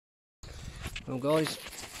Well guys,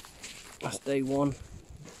 that's day one,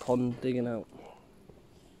 pond digging out.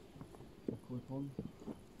 KOi pond.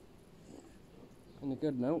 In a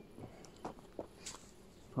good note,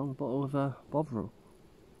 found a bottle of Bovril.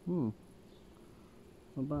 Not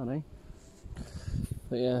bad, eh?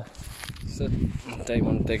 But yeah, so day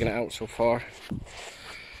one digging it out so far.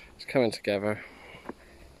 It's coming together,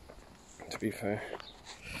 to be fair.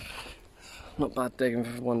 Not bad digging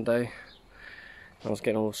for one day. I was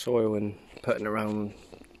getting all the soil and putting around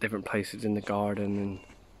different places in the garden and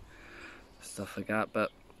stuff like that,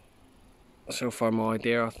 but so far my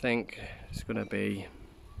idea, I think, is going to be,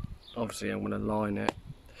 obviously I'm going to line it,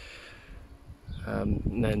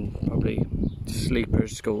 and then probably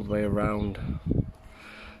sleepers go all the way around,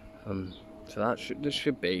 so that this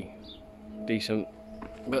should be decent.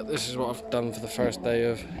 But this is what I've done for the first day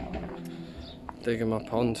of digging my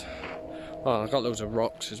pond. Oh, I've got loads of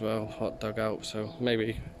rocks as well, hot dug out, so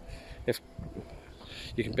maybe if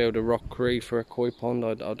you can build a rockery for a koi pond,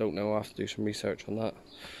 I don't know, I'll have to do some research on that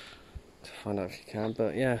to find out if you can,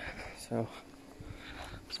 but yeah, so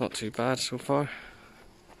it's not too bad so far.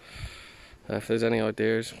 If there's any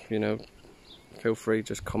ideas, you know, feel free,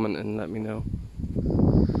 just comment and let me know.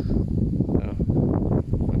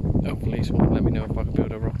 Hopefully someone can let me know if I can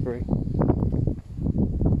build a rockery.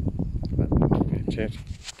 But, yeah, cheers.